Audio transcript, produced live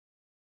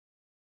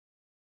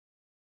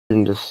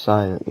And just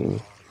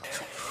silently.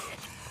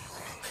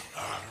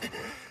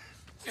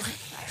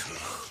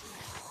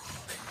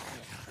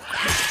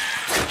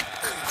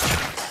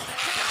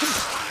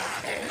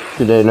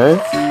 Do they know?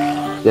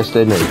 Yes,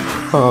 they know.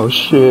 Oh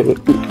shit!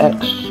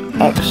 X,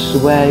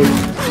 Y,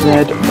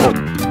 Z. Oh.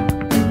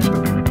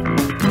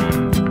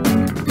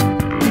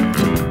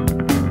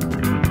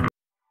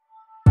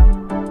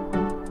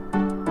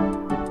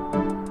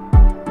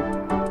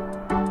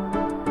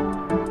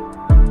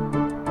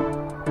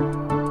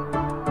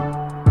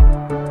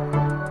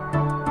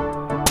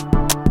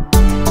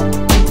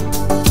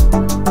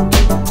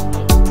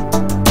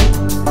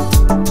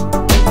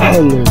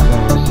 Hello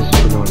guys, this is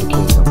Banana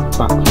King. I'm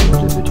back with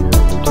another video.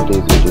 In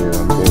today's video,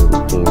 I'm going to be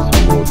playing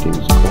some more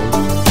Games Code,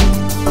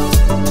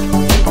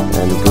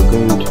 and we're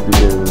going to be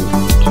going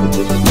to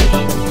this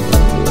mission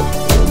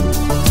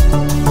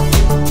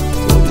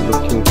where we're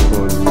looking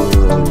for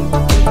Nero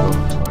shop,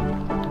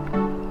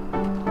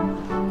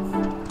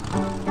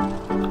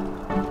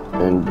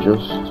 and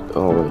just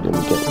let me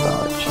get that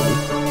actually.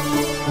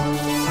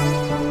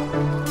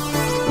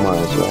 Might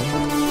as well.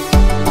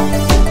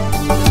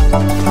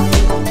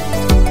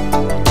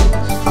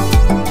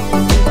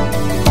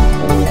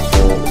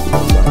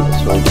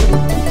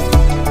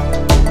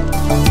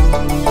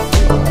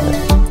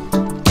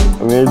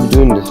 I'm gonna be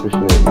doing this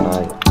mission at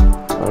night.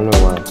 I don't know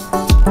why.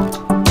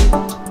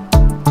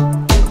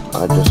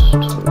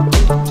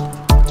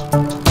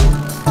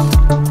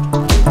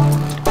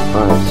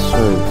 Alright,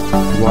 so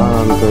while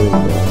I'm going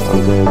there, I'm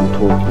going to be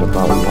talking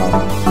about why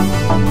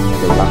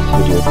the last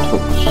video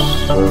took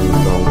so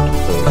long to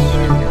post.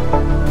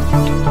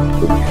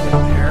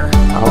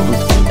 I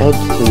was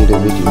editing the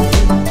video,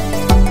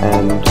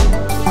 and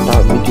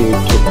that video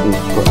took me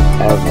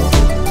forever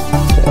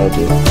to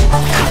edit.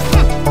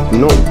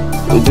 No.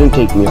 It didn't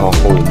take me a whole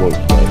month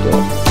to edit.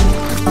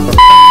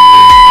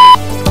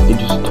 It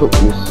just took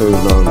me so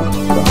long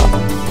that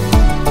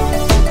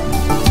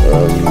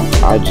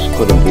I just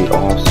couldn't be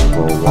asked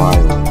for a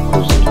while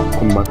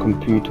because my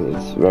computer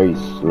is very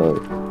slow,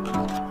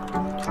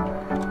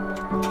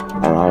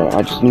 and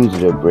I just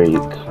needed a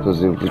break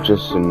because it was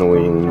just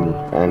annoying me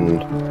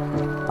and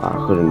I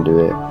couldn't do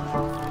it.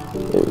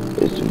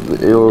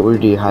 It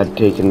already had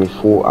taken me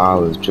 4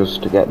 hours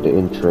just to get the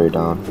intro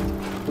down.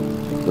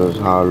 That was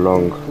how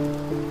long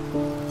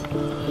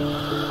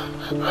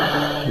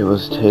it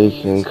was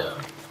taking.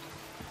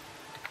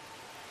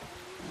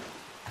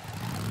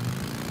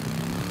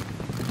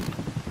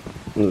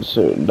 And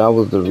so that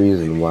was the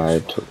reason why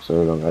it took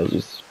so long.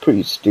 It's a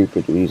pretty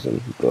stupid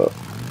reason, but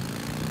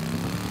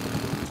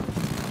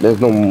there's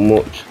not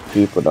much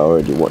people that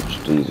already watch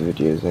these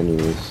videos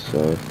anyways,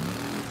 so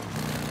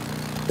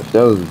if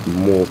there was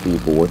more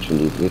people watching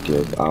these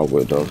videos, I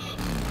would have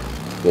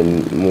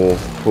been more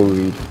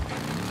hurried.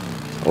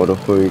 I would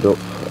have hurried up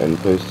and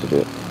posted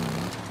it,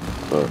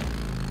 but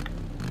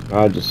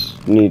I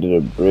just needed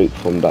a break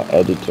from that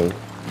editing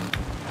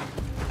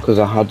because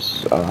I had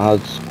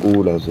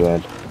school as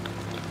well,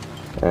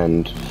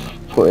 and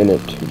putting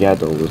it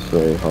together was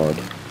very hard.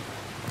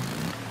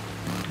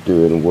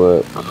 Doing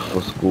work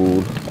for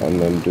school and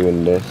then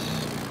doing this.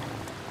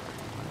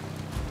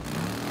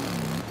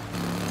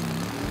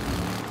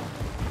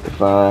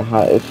 If I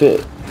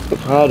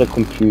had a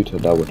computer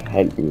that would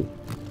help me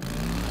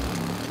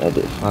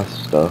edit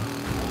faster,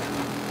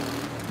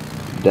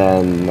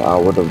 then I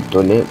would have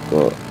done it,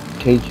 but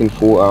taking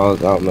 4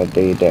 hours out of my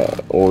day that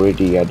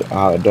already I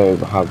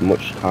don't have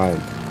much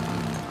time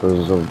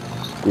because of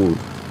school.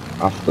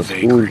 After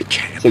school,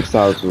 6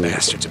 hours.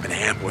 Bastards have been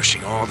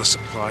ambushing all the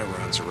supply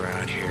runs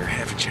around here,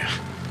 haven't you?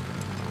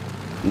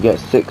 You get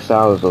 6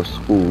 hours of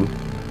school,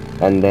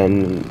 and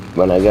then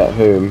when I get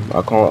home,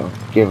 I can't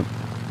give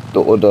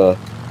the other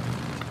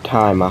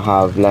time I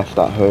have left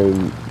at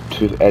home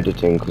to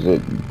editing because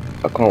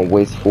I can't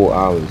waste 4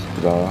 hours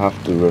because I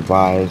have to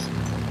revise.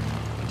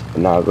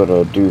 And now I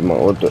gotta do my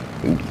other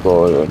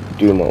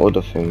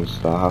things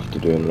that I have to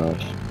do in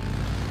life.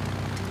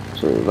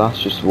 So that's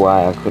just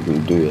why I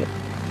couldn't do it.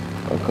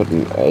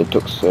 It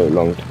took so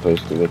long to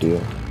post the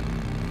video.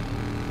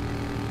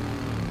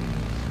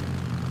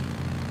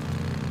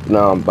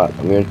 Now I'm back.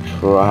 I'm gonna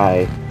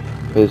try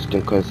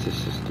posting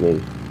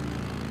consistently.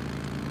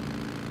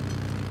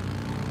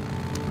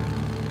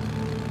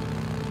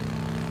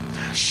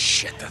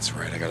 Shit, that's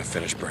right. I gotta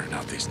finish burning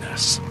out these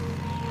nests.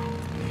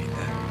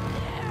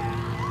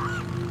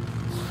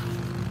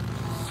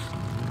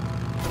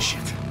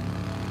 Shit.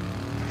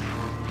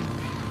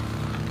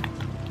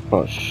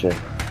 Oh shit.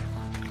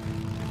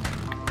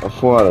 I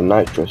threw out a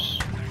nitrous.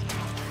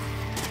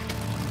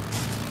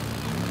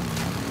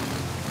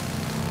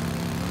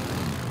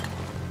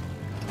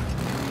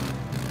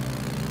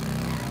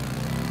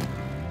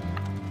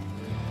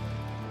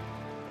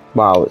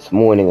 Wow, it's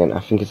morning and I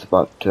think it's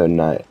about to turn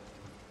night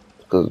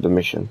because of the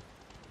mission.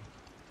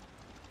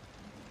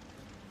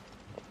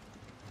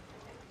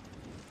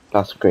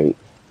 That's great.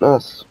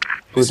 That's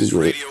pretty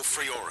great. Radio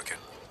Free Oregon.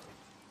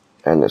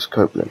 And it's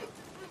Copeland.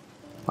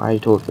 Why are you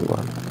talking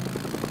about?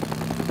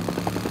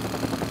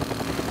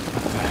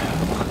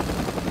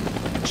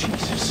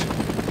 Jesus.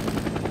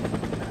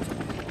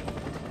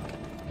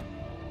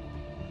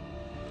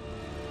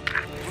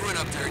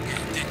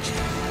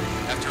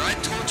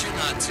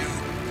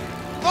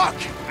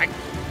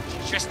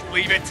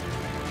 believe it.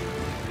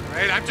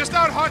 Right, I'm just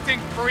out hunting,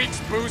 freaks,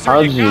 boozer.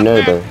 How did you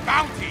know though?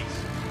 Bounties.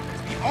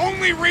 It's the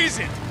only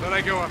reason that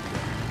I go up here.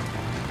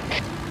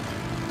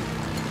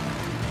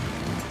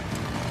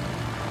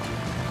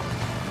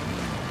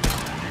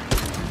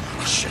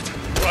 Oh shit!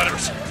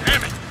 Butters!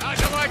 Damn it! How'd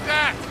you like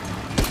that?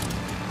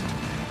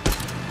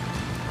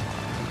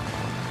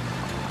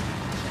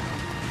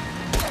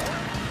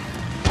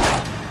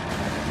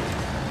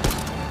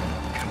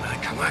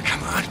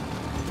 Come on.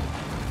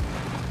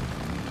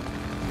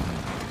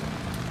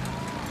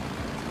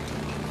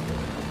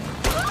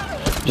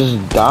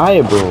 Just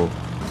die, bro.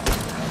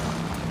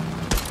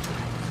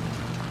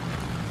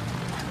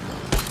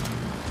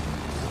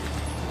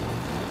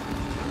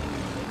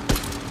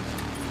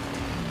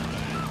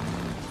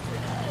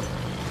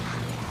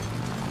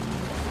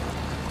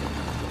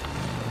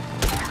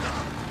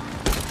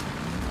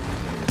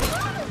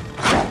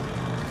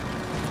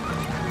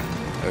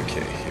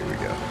 Okay, here we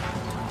go.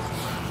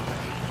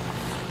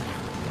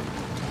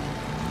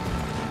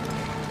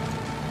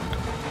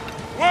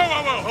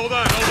 Whoa! Hold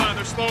on.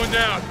 They're slowing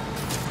down.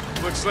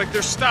 Looks like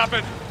they're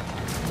stopping.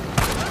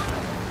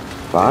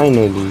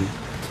 Finally.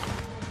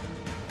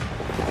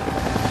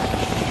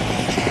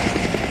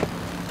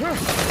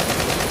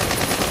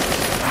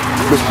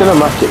 The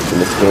cinematics in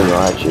this game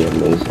are actually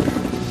amazing.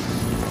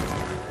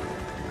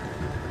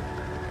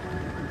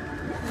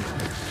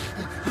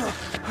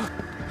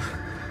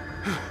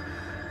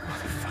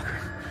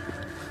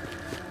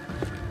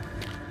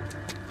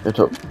 Get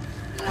up.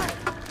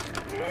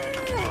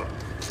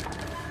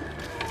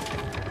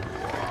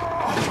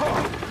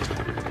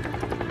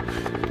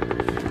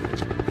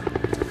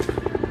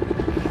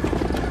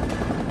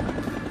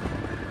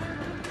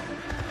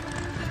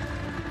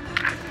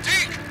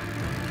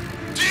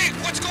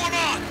 What's going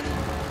on?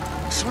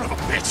 Son of a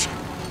bitch.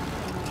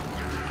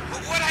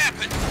 What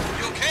happened?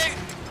 You okay?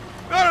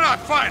 No, I'm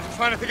fine.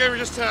 I think they were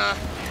just,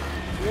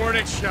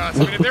 warning shots. I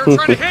mean, if they were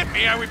trying to hit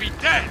me, I would be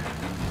dead.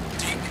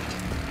 Deke,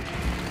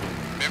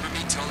 remember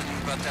me telling you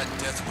about that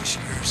death wish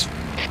of yours?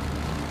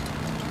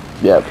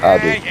 Yep, I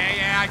do.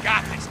 Yeah, I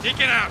got this. Take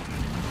it out.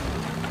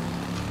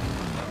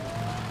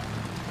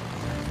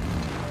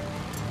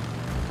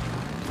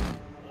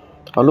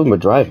 I love my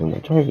driving. My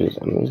driving is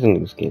amazing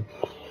in this game.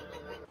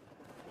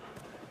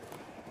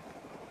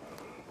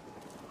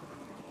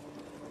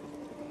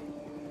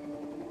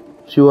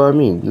 See what I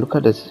mean? Look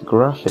at this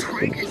graphics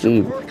in this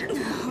game.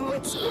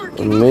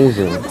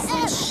 Amazing.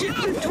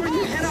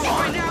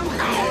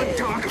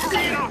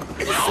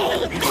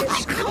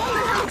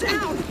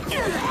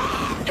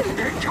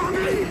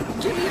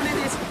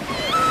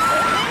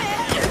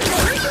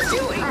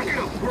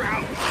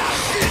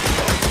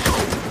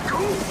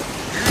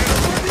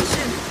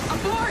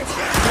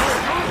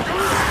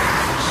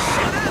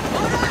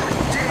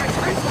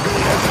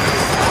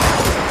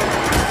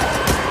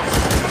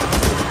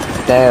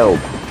 Damn.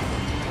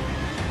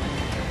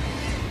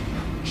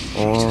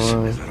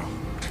 On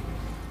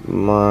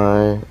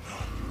my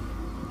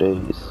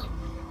days.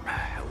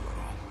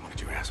 What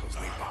did you assholes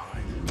leave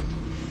behind?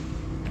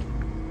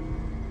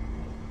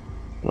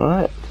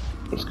 Alright,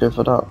 let's go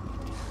for that.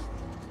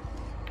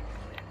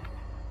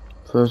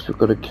 First we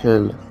gotta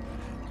kill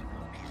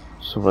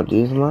some of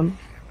these, man.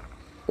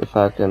 If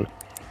I can.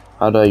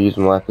 How do I use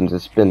my weapons?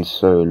 It's been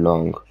so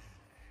long.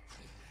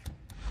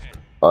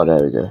 Oh,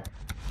 there we go.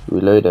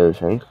 Reload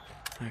everything.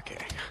 Okay.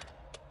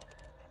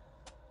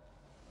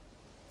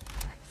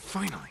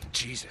 Finally,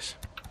 Jesus.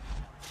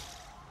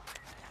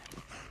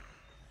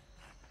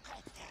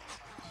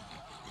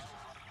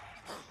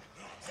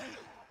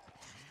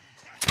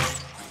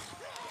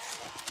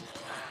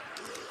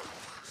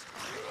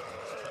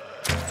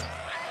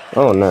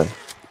 Oh no.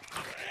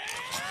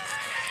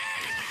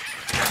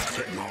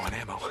 Getting low on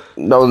ammo.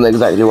 That wasn't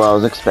exactly what I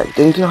was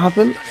expecting to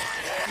happen.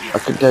 I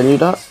can tell you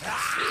that.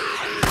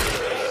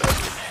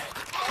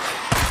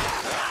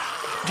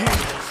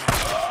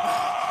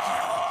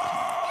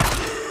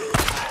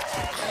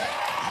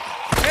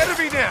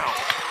 Enemy now.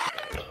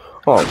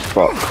 Oh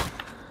fuck.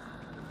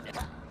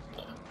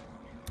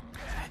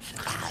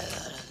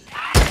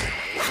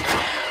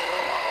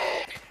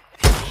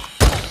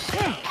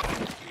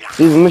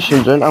 These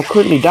missions are I'm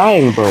currently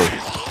dying, bro.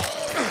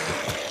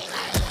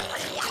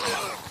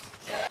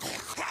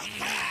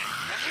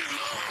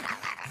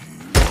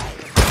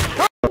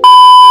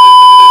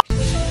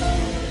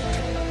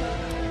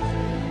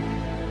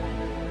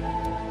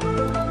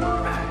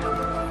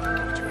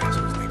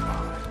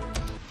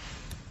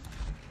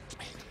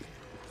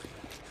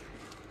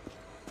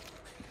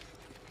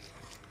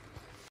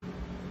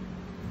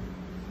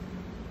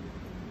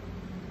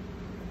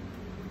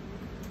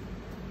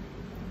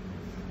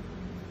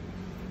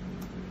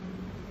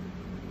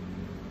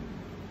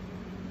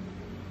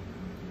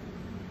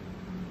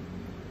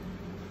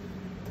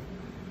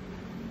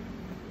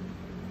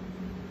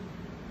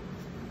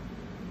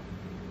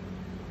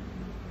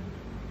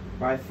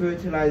 By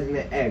fertilizing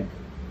the egg.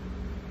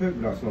 Hope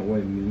that's not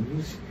what it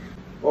means.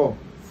 Oh,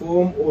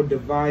 form or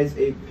devise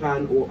a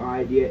plan or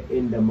idea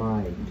in the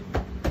mind.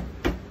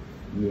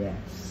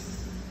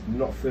 Yes.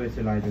 not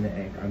fertilizing the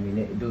egg. I mean,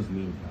 it does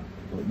mean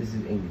that, but this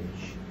is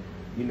English.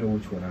 You know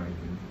which one I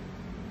mean.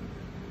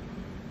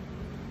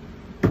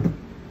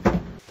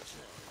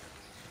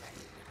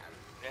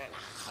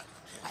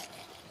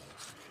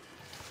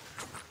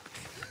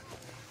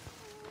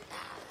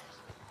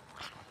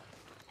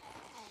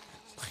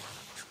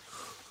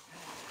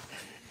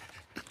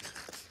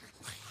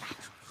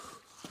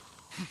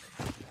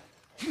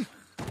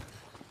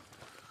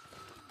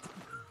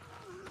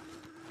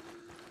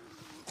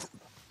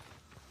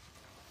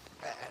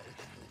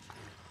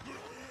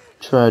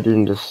 Try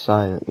doing this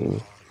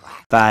silently.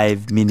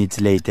 5 minutes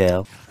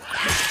later.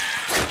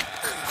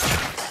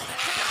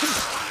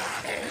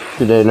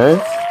 Do they know?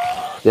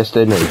 Yes,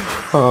 they know.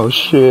 Oh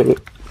shit.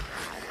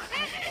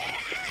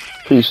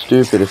 Pretty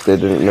stupid if they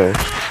didn't know.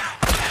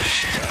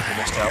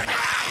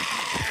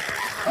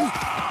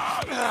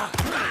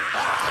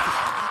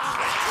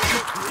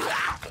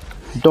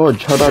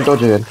 Dodge. How do I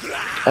dodge again?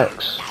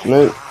 X.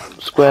 No.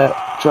 Square.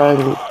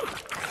 Triangle.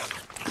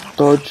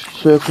 Dodge.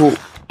 Circle.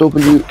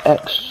 W.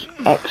 X.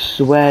 X.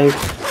 Y.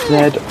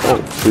 Z.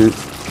 Oh, shoot.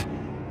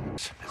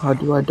 How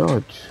do I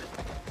dodge?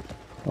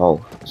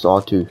 Oh, it's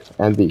R2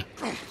 and B.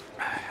 Hello.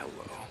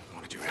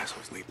 What did you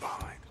assholes leave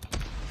behind?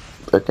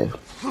 Okay.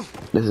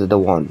 This is the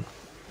one.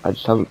 I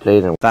just haven't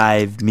played in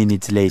 5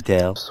 minutes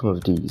later. some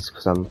of these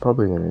because I'm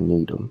probably going to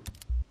need them.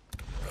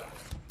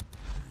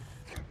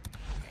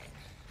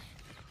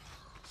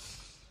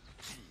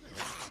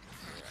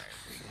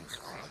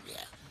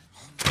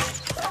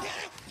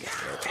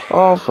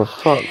 Oh, for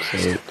fuck's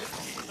sake.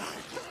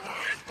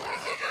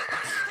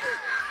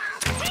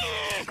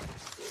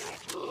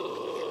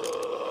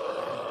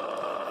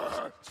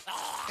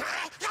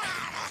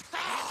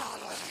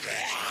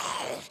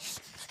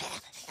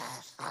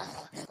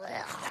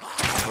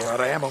 A lot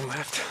of ammo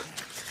left.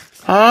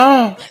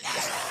 Ah!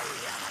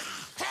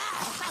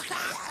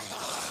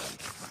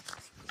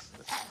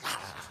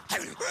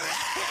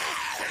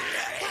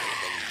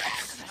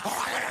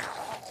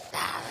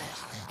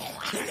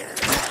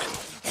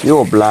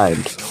 You're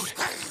blind.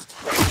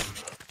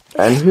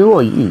 And who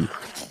are you?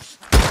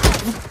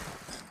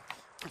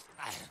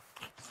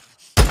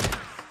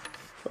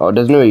 Oh,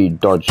 there's no way you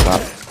dodge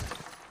that.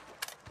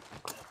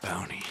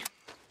 Bounty.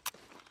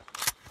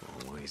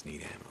 Always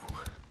need ammo.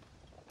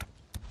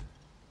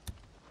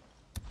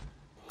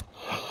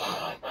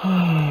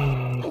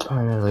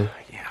 Finally.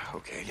 Yeah,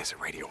 okay, is a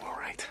radio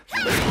alright?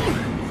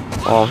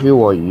 Oh,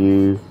 who are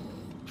you?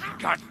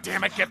 God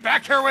damn it, get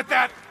back here with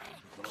that!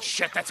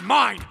 Shit, that's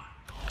mine!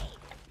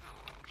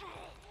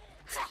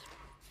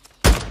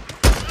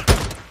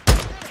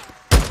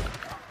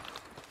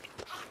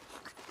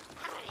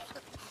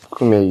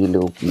 Come here, you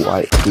little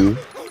white poo.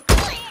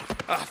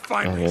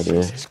 Finally, Oh,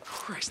 dear. Jesus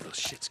Christ, those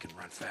shits can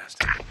run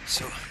fast.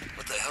 So,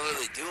 what the hell are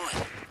they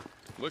doing?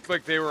 Looked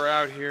like they were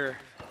out here,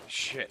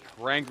 shit,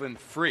 wrangling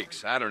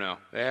freaks, I don't know.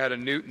 They had a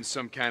newt and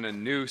some kind of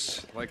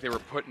noose, like they were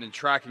putting a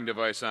tracking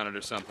device on it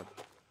or something.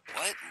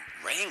 What?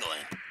 Wrangling?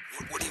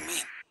 What do you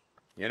mean?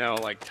 You know,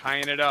 like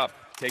tying it up,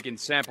 taking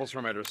samples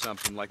from it or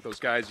something, like those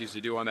guys used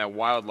to do on that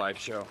wildlife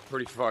show.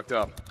 Pretty fucked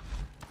up.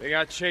 They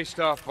got chased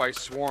off by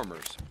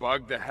swarmers,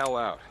 bugged the hell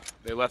out.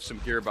 They left some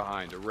gear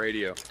behind, a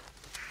radio.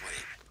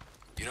 Wait,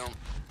 you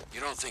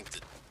don't think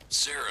that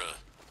Sarah...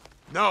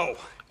 No,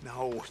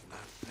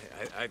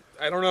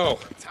 I don't know.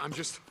 I'm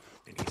just...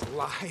 And he's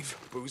alive,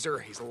 Boozer,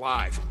 he's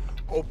alive.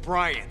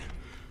 O'Brien,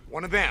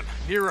 one of them,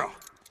 Nero.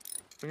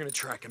 I'm gonna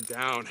track him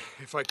down,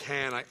 if I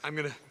can. I'm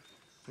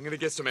gonna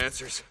get some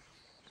answers.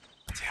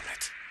 Damn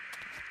it.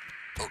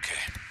 Okay.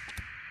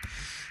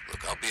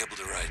 Look, I'll be able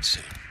to ride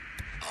soon.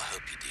 I'll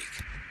help you,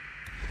 Deke.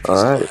 If he's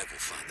Alright. alive, we'll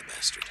find the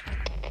bastard.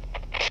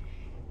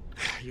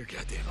 You're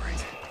goddamn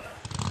right.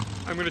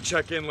 I'm gonna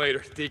check in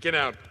later. Deacon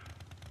out.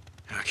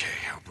 Okay,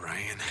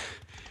 O'Brien.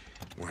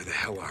 Where the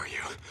hell are you?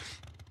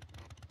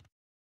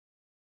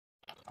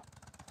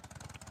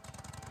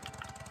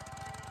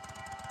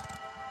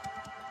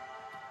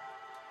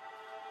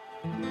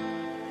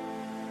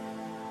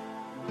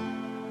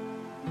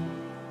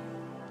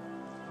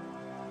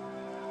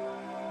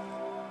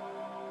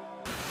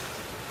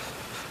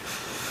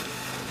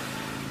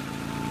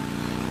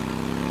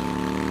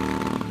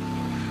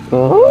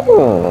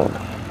 Oh.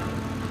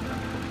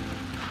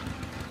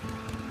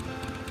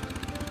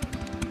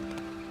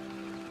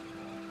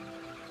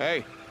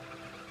 Hey.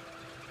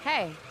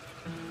 Hey.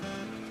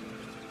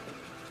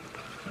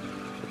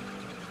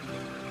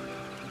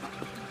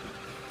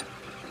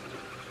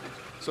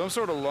 So I'm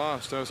sort of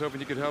lost. I was hoping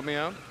you could help me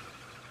out.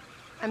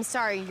 I'm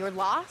sorry, you're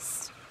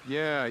lost?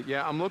 Yeah,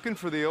 I'm looking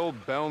for the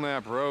old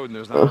Belknap Road, and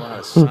there's not a lot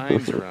of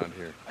signs around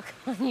here.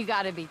 You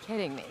gotta be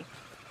kidding me.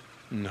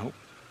 Nope.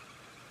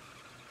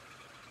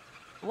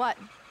 What?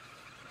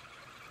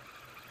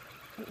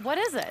 What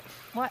is it?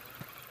 What?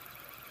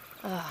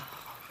 Oh,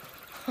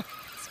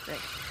 it's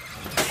great.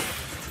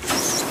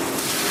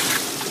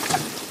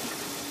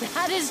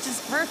 That is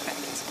just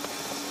perfect.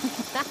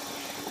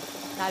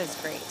 That is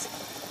great.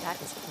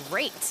 That is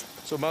great.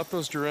 So about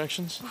those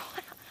directions?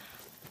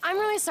 I'm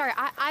really sorry.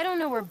 I don't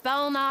know where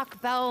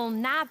Belknap,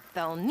 Belknap,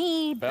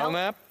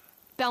 Belknap?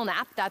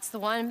 Belknap, that's the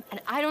one. And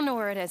I don't know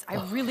where it is. I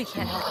really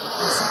can't help you.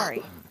 I'm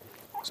sorry.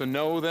 So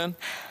no, then?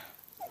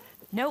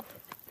 Nope.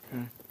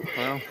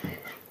 Well,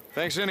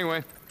 thanks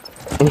anyway.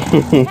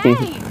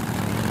 Hey!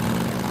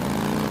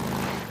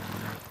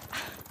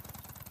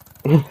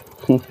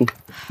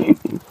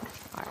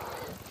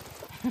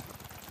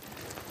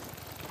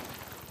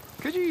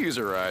 Could you use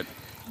a ride?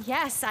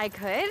 Yes, I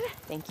could.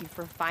 Thank you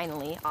for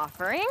finally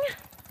offering.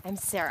 I'm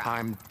Sarah.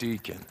 I'm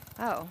Deacon.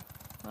 Oh,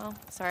 well,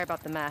 sorry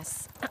about the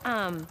mess.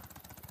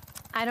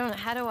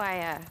 How do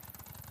I,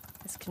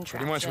 this contraption?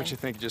 Pretty much what you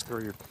think. Just throw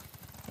your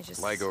I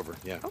just... leg over.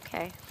 Yeah.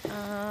 Okay.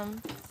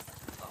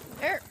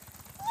 There.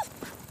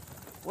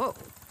 Whoa.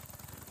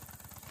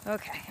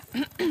 Okay.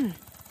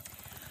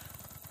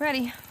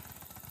 Ready.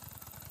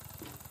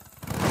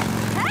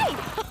 Hey!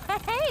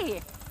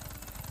 Hey!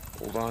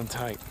 Hold on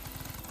tight.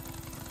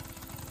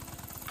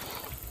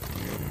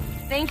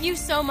 Thank you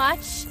so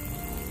much.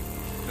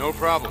 No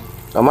problem.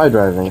 Am I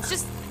driving? It's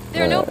just,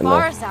 there are no no.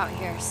 bars out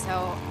here,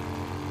 so...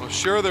 Well,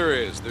 sure there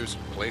is. There's a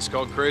place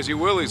called Crazy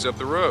Willie's up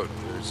the road.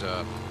 There's,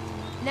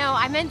 No,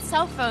 I meant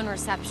cell phone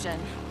reception.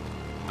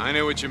 I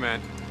knew what you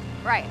meant.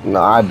 Right.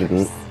 No, I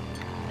didn't.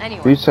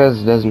 Anyway. Who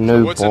says there's no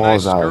So what's a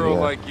bars nice out girl here?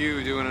 like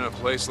you doing in a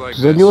place like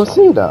Does this? anyone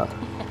see that?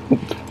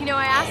 You know,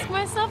 I ask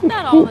myself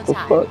that all the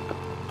time. Fuck.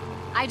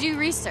 I do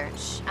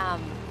research.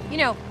 You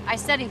know, I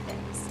study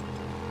things.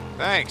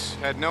 Thanks.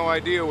 Had no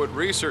idea what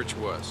research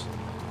was.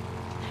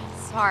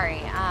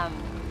 Sorry,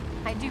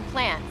 I do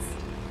plants.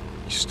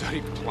 You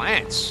study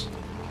plants.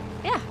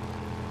 Yeah.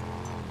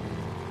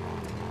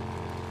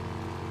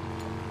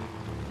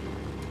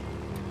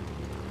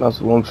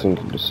 That's one thing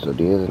to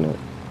study, isn't it?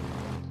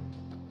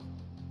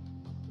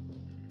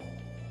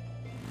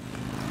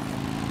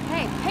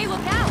 Hey, look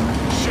out!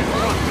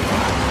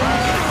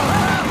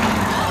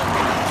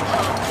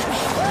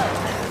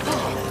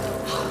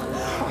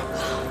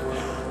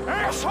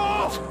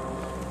 Asshole!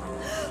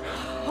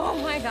 Oh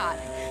my god.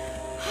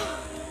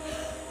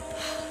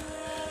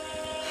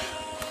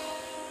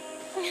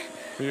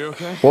 Are you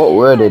okay? What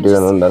were they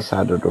doing on that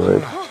side of the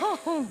road?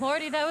 Oh,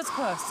 lordy, that was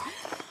close.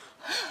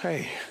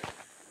 Hey.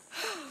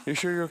 You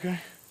sure you're okay?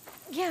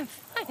 Yeah, I'm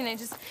fine. I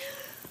just...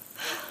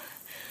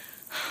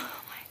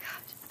 Oh my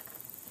god.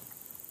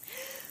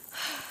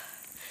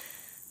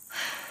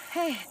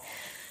 Hey.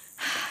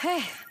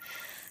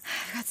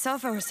 I've got cell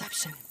phone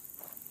reception.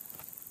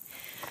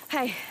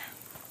 Hey.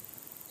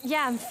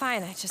 Yeah, I'm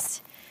fine. I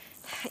just...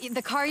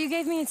 The car you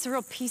gave me, it's a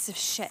real piece of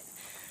shit.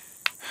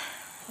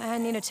 I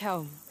need a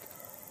tow.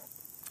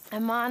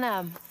 I'm on,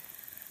 I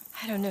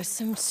don't know,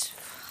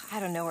 I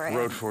don't know where I am.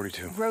 Road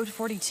 42. Road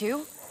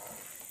 42?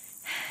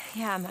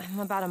 Yeah, I'm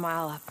about a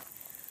mile up.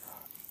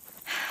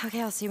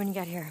 Okay, I'll see you when you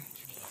get here.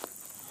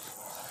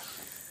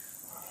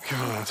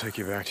 Come on, I'll take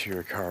you back to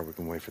your car. We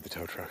can wait for the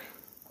tow truck.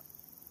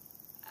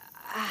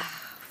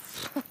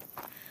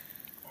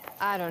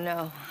 I don't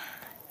know.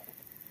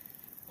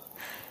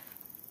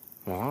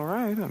 Well, all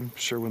right. I'm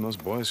sure when those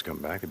boys come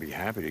back, they'd be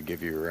happy to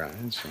give you a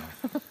ride, so...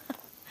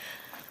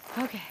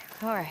 Okay,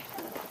 all right.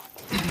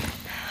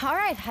 All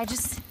right,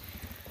 just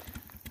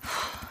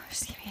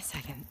give me a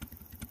second.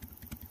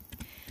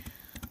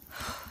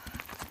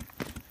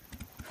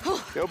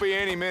 They'll be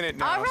any minute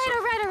now. All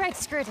right,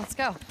 screw it, let's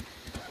go.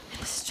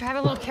 Just drive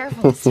a little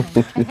careful this time,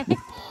 okay?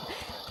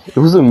 It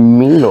wasn't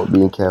me not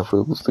being careful,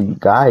 it was the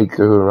guy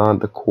going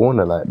around the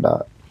corner like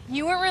that.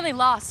 You weren't really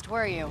lost,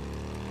 were you?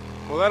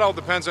 Well, that all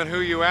depends on who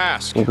you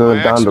ask. I'm going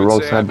My down ex the would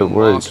wrong say side I've of the been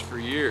road. lost for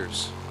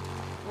years.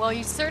 Well,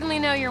 you certainly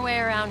know your way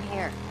around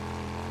here.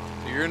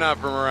 You're not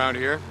from around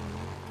here.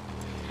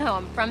 No,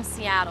 I'm from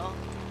Seattle.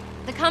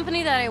 The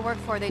company that I work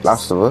for, they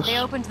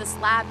opened this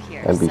lab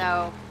here,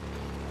 so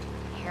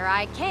here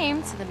I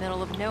came to the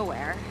middle of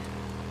nowhere.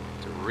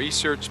 To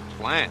research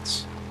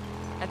plants.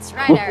 That's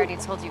right, I already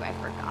told you I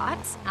forgot.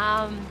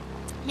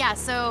 Yeah,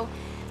 so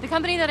the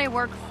company that I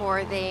work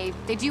for, they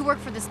do work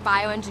for this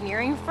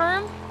bioengineering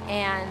firm,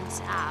 and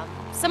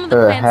some of the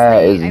plants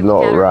hair is I not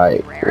look at are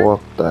right. really rare,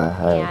 What the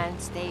hell? and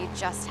they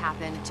just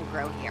happen to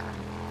grow here.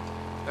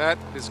 That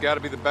has got to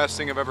be the best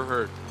thing I've ever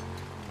heard.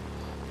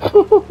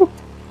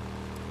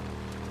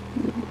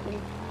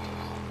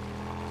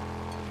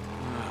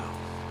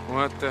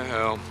 What the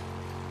hell?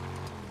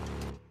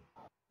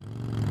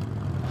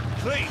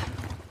 Clee,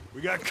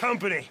 we got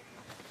company.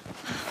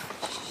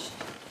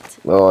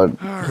 Lord.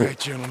 All right,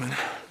 gentlemen.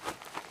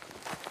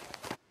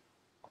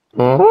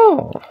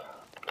 Oh.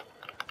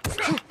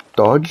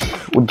 Dodge.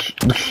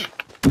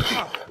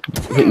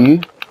 Hit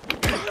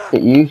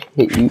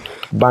you.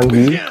 Bang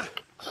you.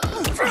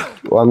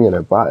 Oh, I'm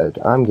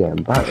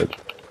getting battered.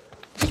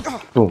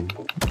 Boom.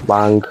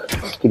 Bang.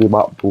 Skitty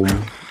bop. Boom.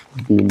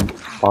 Beam.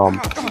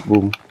 Bam.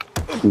 Boom.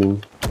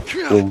 Beam.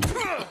 Boom.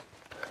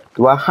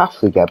 Do I have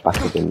to get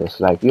battered in this?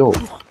 Like, yo.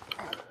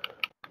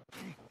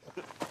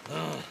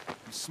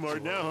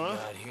 Smart now, huh?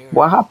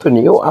 What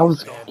happened? Yo, I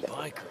was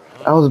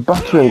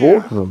battering all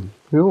of them.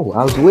 Yo,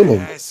 I was winning.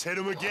 Yes, hit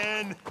him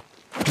again.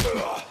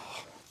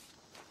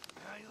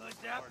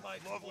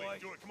 Lovely.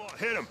 Do it. Come on,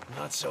 hit him.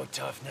 Not so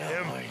tough now.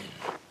 Him.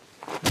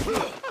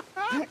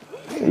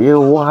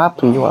 Yo, what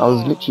happened? Yo, I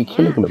was literally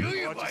killing them.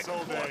 Watch us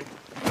all day.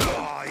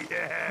 Oh,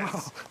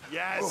 yes.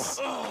 Yes.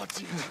 Oh,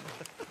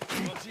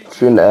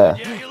 It's in the air.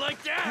 yeah, you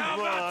like that? How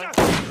about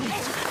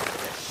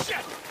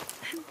that?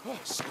 Oh,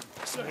 shit.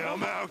 Say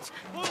I'm out.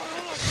 Hold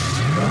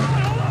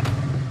up.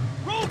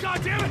 Roll,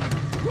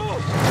 goddammit! Roll!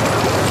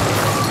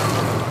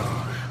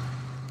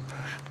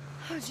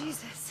 Oh,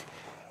 Jesus.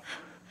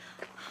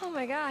 Oh,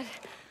 my God.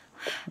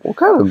 What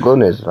kind of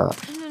gun is that?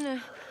 No.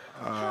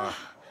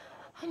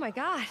 Oh, my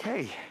God.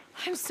 Hey.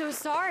 I'm so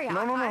sorry.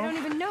 No. I don't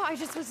even know. I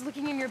just was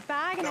looking in your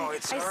bag and I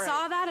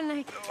saw that and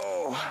I...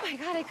 Oh, my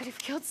God, I could have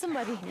killed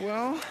somebody.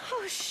 Well,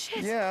 Oh,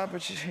 shit. yeah,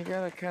 but you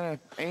gotta kind of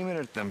aim it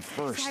at them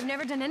first. I've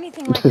never done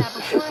anything like that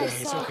before.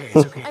 It's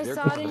okay. I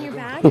saw it in your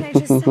bag and I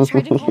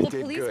tried to call the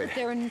did police, good. but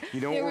there were You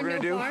know there what were we're no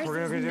gonna do? bars, We're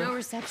there was gonna do? no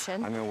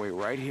reception. I'm gonna wait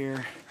right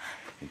here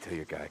until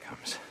your guy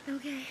comes.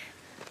 Okay.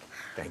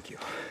 Thank you.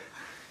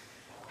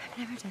 I've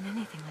never done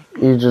anything like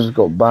that. You just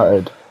got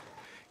battered.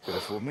 Could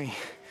have fooled me.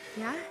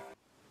 Yeah?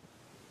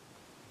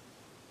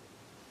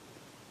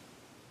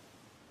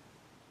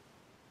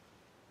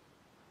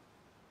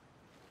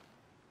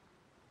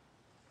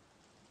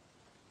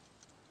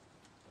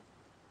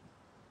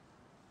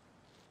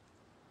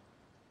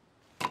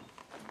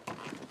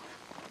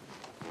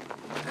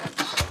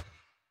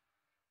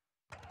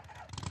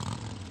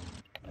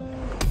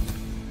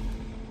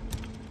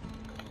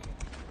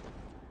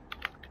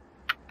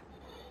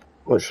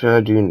 What should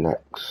I do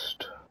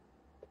next?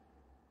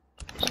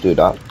 Let's do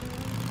that.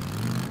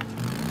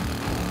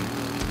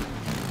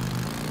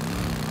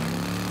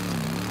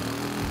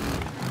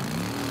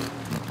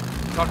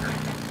 Tucker.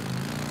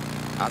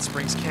 Hot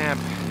Springs Camp.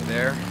 You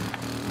there?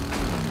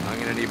 I'm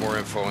gonna need more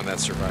info on that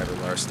survivor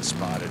Larson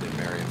spotted in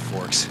Marion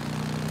Forks.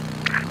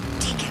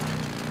 Deacon,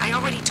 I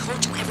already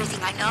told you everything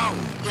I know.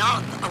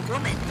 Young, a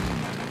woman.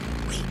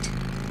 Wait.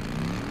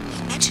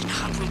 He mentioned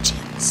Hungry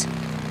Jim's.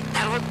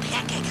 That old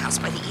pancake house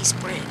by the East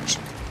Bridge.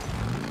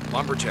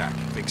 Lumberjack.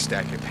 Big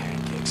stack of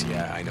pancakes.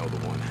 Yeah, I know the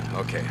one.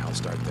 Okay, I'll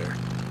start there.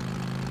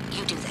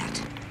 You do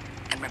that.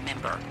 And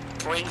remember,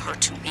 bring her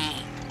to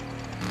me.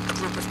 A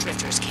group of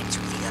drifters came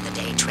through the other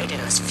day, traded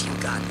us a few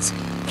guns.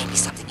 Maybe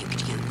something you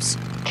could use.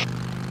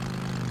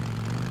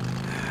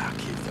 I'll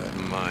keep that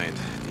in mind.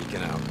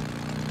 Deacon out.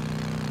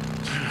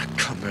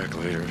 Come back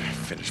later.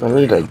 Finish I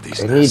need burning out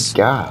these I need nests.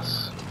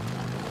 gas.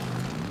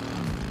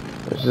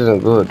 This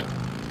isn't good.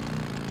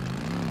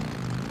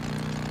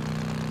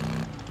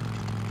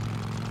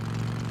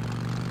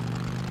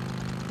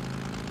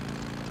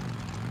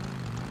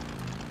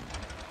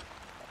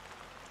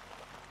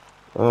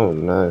 Oh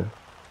no.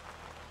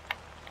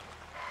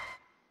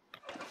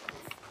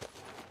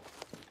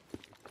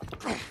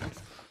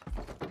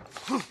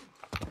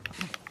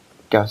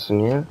 Gas in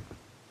here?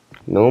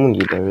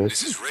 Normally there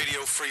This is. is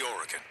Radio Free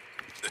Oregon.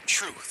 The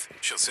truth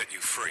shall set you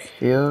free.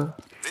 Here?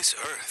 This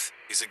Earth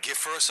is a gift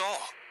for us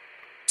all.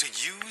 To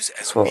use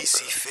as Fuck. we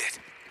see fit.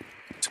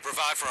 To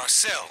provide for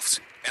ourselves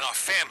and our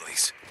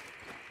families.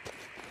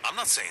 I'm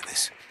not saying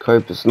this.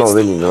 Cope, it's not It's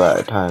really the right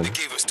Lord time. that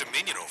gave us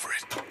dominion over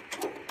it.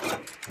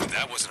 But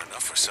that wasn't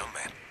enough for some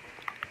men.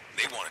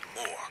 They wanted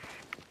more.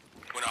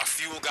 When our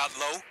fuel got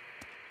low,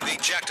 they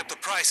jacked up the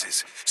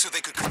prices so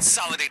they could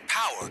consolidate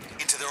power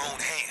into their own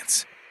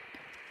hands.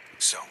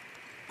 So,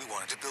 we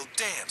wanted to build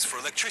dams for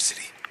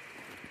electricity.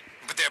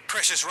 But their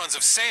precious runs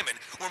of salmon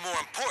were more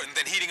important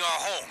than heating our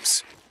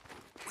homes.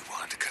 We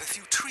wanted to cut a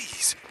few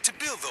trees to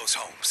build those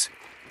homes.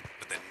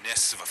 But the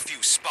nests of a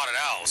few spotted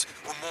owls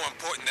were more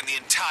important than the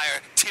entire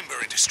timber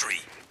industry.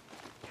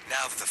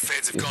 Now that the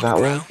feds have Is gone that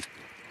to one? ground,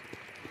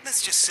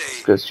 let's just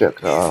say Let's check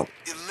that we've out.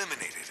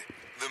 eliminated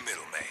the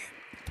middleman.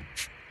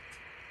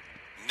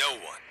 No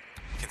one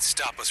can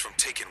stop us from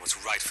taking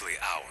what's rightfully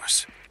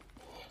ours.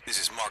 This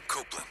is Mark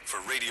Copeland for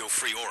Radio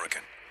Free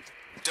Oregon.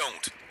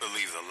 Don't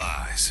believe the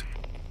lies.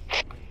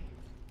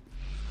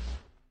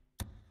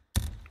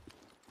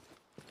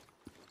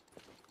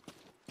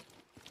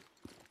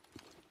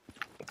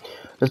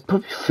 There's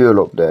probably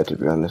fuel up there, to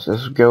be honest.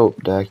 Let's go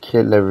up there,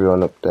 kill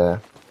everyone up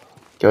there.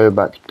 Go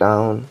back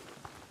down.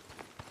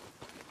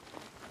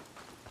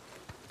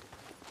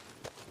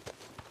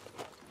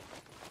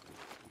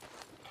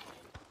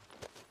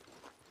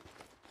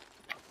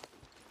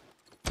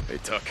 Hey,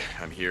 Tuck,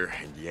 I'm here,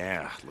 and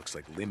yeah, looks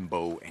like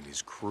Limbo and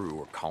his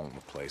crew are calling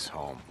the place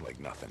home, like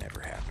nothing ever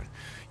happened.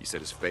 You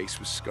said his face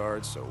was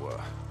scarred, so,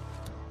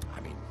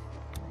 I mean,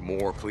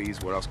 more, please?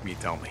 What else can you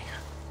tell me?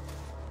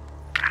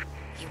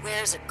 He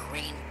wears a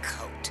green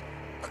coat.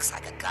 Looks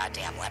like a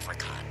goddamn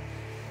leprechaun.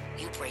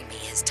 You bring me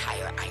his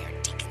tire iron,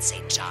 Deacon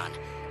St. John,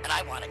 and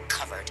I want it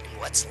covered in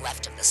what's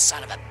left of the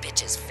son of a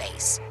bitch's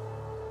face.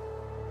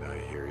 I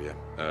hear you.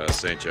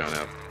 St. John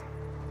out.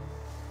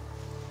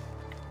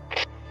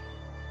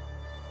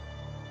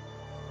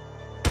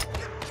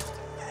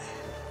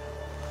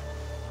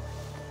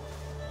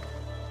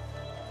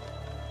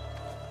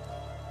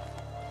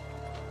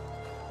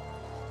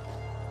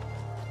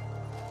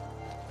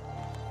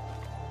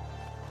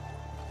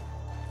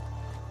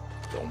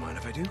 Don't mind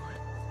if I do.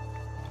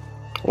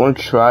 I want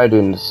to try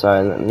doing this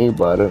silently,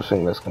 but I don't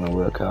think that's gonna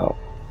work out.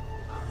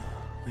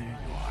 There you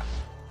are.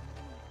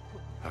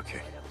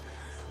 Okay.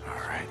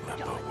 Alright,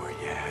 Limbo, where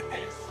you at?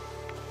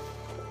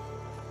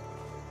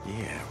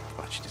 Yeah,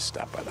 why don't you just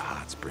stop by the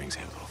hot springs,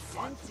 have a little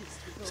fun.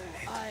 Is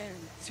that it?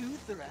 Iron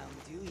tooth around,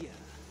 do ya?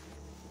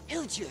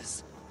 He'll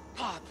just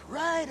pop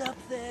right up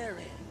there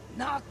and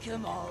knock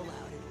 'em all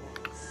out at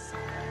once.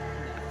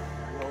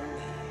 Now, roll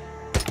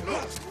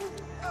in.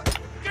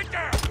 Get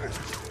down!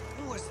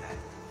 Who was that?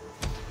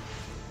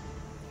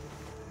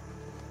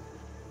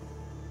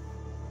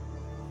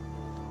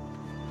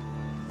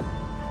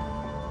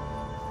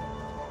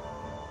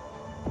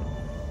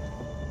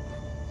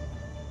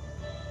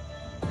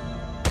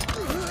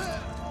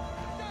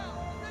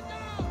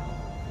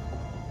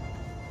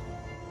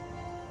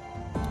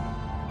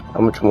 How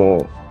much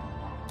more?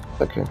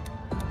 Okay.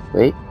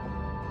 Wait.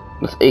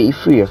 That's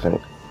 83, I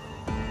think.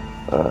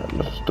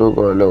 I've still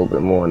got a little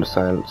bit more on the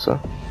silencer.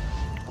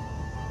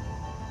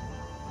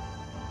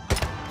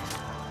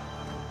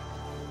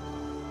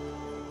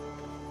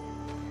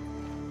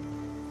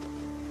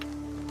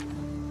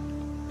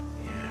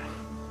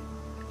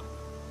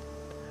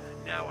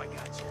 Now I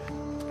got you.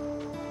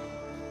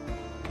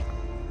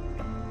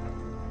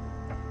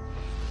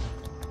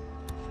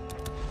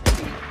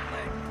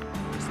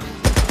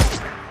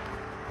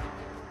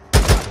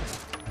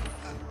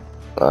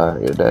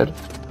 You're dead.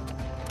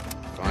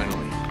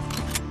 Finally.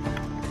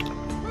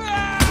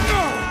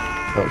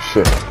 Oh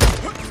shit.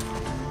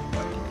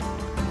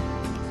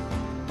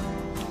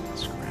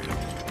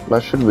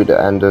 That should be the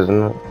end,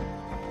 isn't it?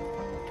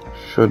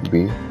 Should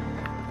be.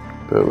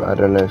 But I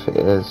don't know if it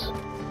is. I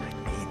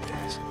need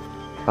this.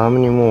 How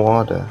many more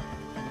are there?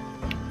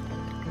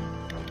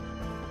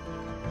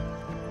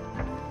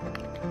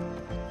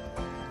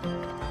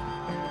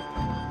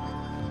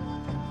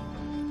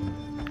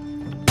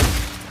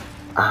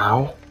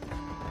 Ow.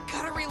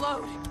 Gotta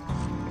reload.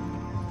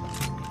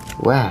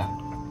 Where?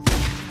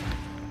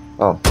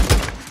 Oh.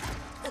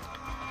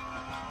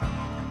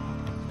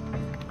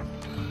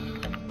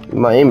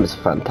 My aim is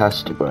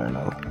fantastic right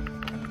now.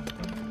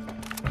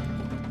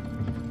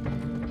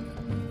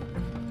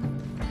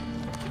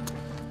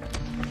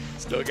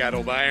 Still got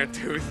old iron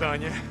tooth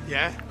on you,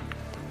 yeah?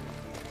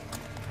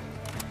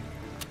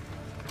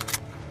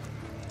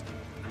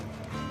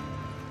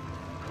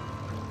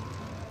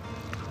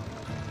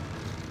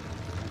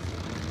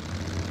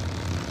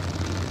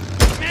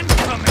 Men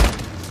coming!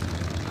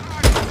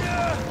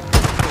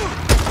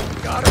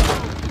 Got him!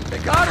 They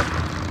got him!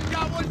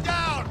 Got one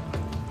down!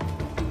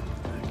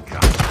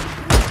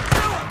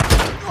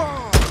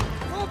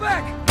 Pull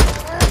back!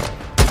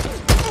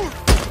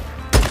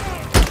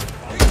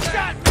 He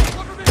shot me!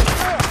 Cover me!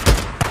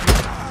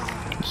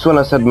 Just when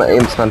I said my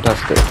aim's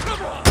fantastic.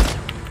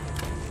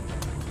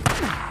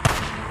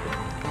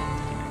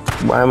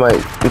 Why am I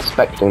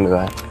inspecting the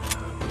guy?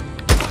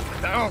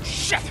 Oh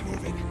shit!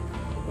 Moving.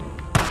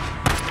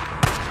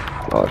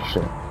 Oh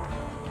shit.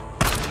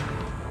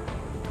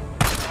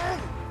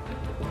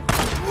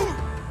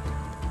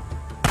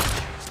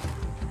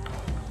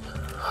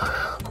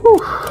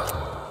 Whew.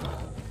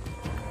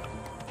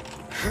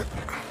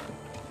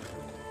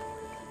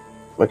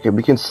 Okay,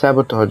 we can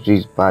sabotage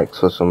these bikes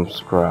for some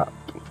scrap.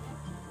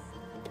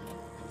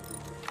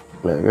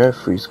 There we go,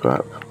 free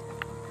scrap.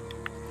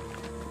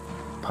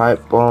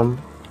 Pipe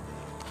bomb.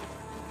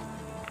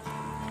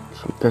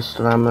 Some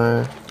pistol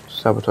ammo.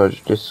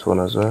 Sabotage this one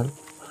as well.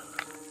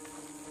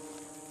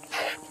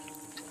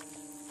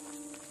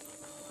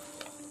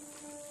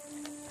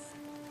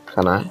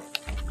 Can I?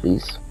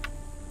 Please.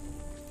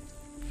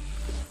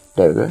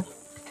 There we go.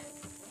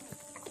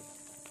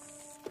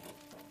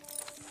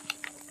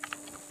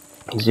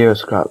 0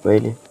 scrap,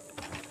 really.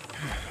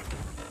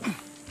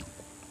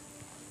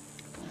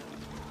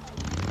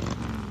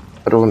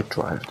 I don't want to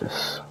drive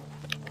this.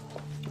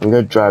 I'm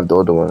gonna drive the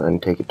other one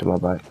and take it to my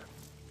bike.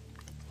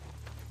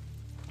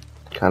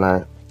 Can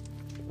I?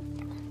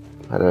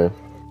 Hello.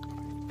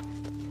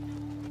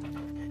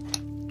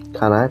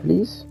 Can I,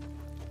 please?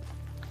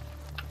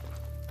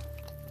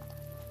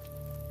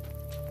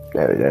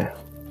 There we go.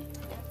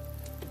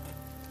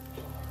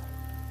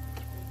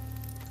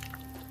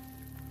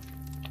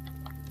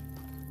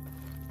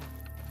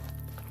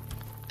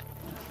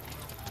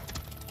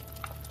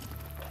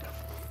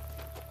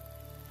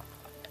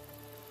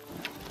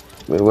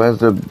 Wait, where's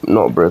the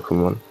not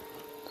broken one?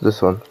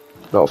 This one.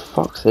 Oh,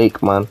 fuck's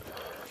sake, man.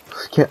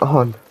 Let's get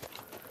on.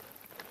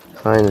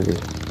 Finally.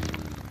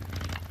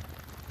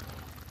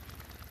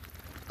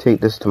 Take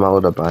this to my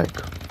other bike.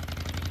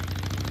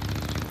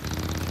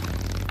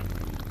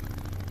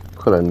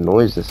 What kind of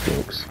noise this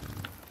makes?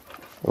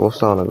 What's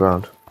that on the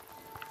ground?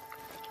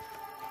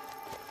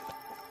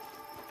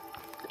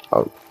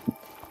 Oh,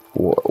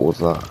 what was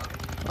that?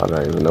 I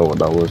don't even know what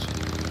that was.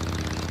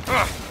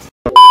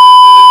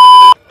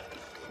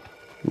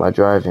 My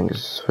driving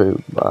is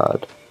so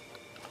bad.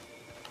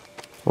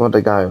 I want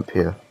the guy up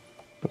here.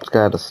 Let's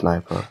get a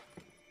sniper.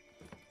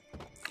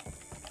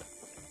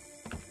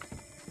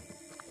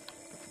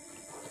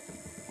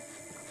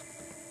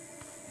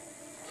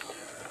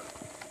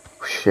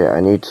 Shit,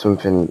 I need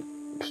something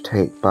to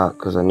take back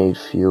because I need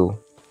fuel.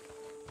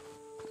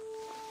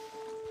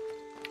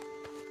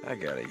 I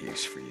got a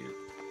use for you.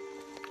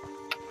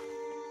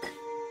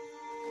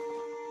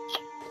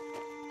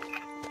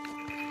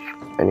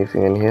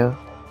 Anything in here?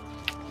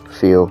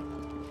 Fuel.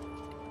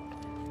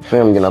 I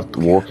think I'm gonna have to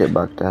walk it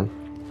back then.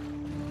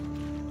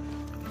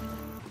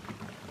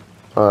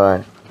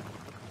 Alright.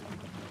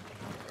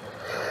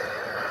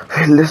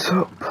 Fill this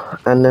up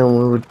and then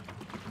we would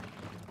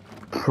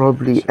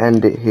probably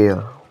end it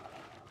here.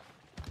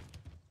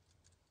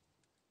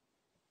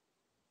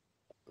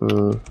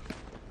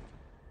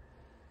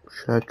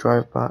 Should I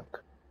drive back?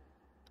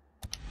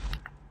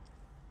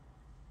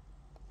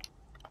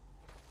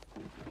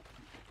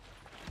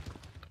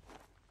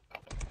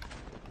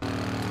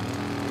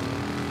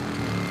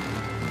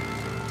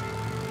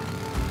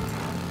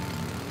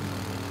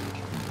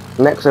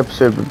 Next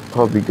episode would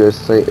probably go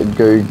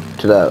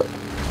to that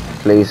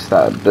place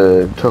that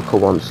the Tucker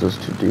wants us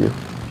to do.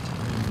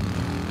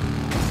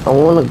 I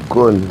want a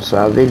gun, so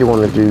I really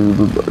want to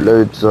do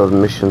loads of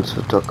missions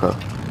for Tucker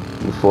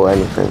before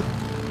anything.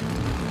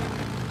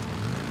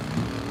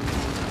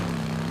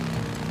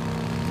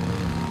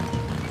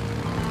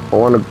 I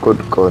want a good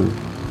gun.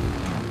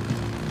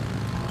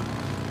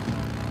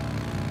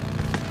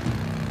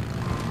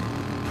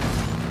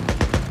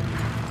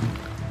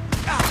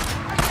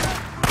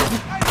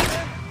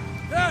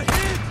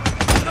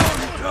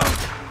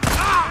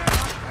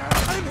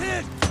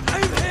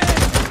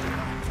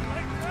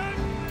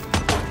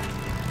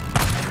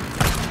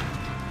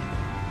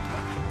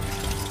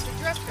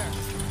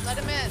 Let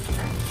him in.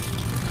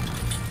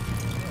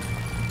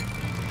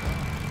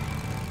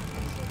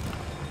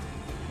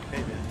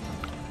 Hey, man.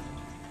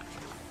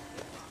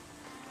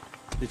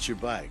 It's your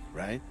bike,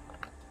 right?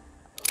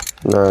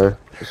 No,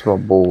 it's my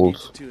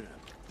balls.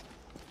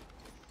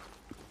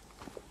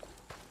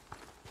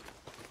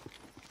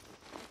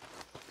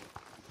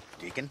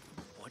 Deacon?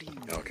 What do you...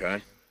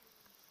 Okay.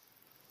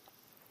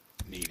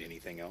 Need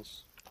anything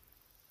else?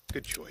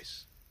 Good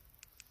choice.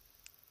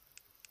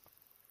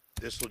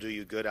 This'll do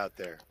you good out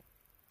there.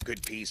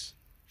 Good piece.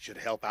 Should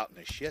help out in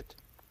the shit.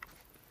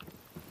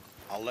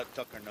 I'll let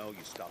Tucker know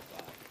you stopped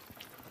by.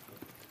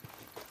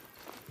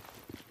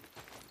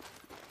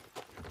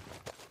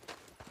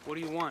 What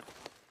do you want?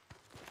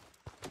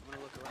 I'm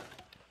gonna look around.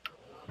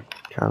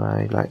 Can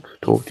I, like,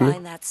 talk to you?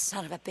 Find that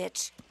son of a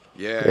bitch.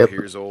 Yeah, Yep.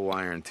 here's old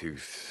Iron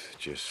Tooth,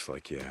 just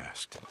like you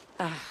asked.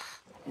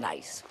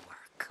 Nice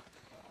work.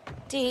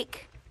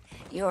 Deke,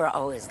 you're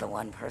always the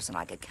one person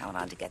I could count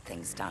on to get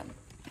things done.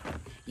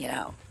 You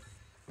know,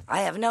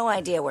 I have no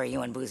idea where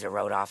you and Boozer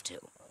rode off to,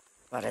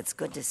 but it's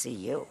good to see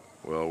you.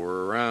 Well,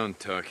 we're around,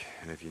 Tuck,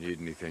 and if you need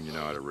anything, you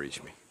know how to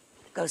reach me.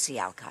 Go see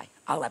Alki.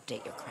 I'll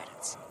update your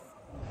credits.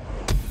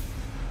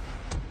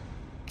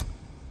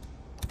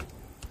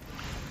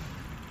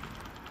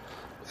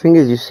 Thing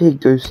is, you say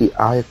go see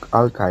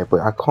Alki, but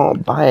I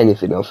can't buy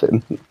anything off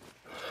him.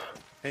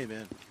 Hey,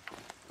 man.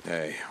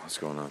 Hey, what's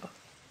going on?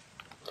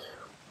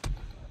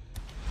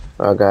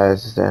 Alright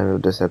guys, it's the end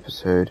of this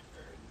episode.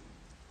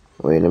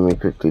 Wait, let me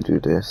quickly do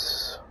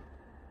this.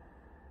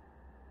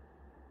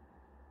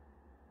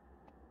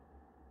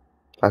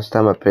 Last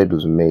time I played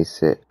was May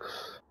 6th.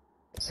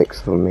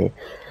 6th of May.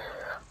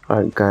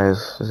 Alright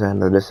guys, it's the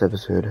end of this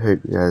episode. Hope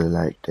you guys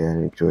liked it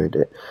and enjoyed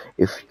it.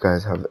 If you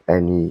guys have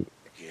any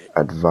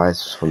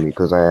advice for me,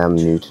 because I am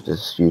new to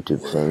this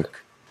YouTube thing,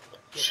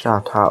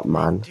 shout out,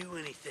 man.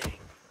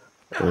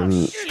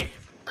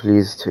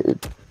 Please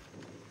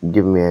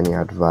give me any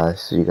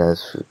advice, you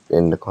guys,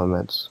 in the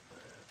comments.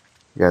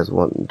 You guys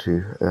want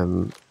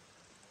to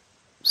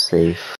save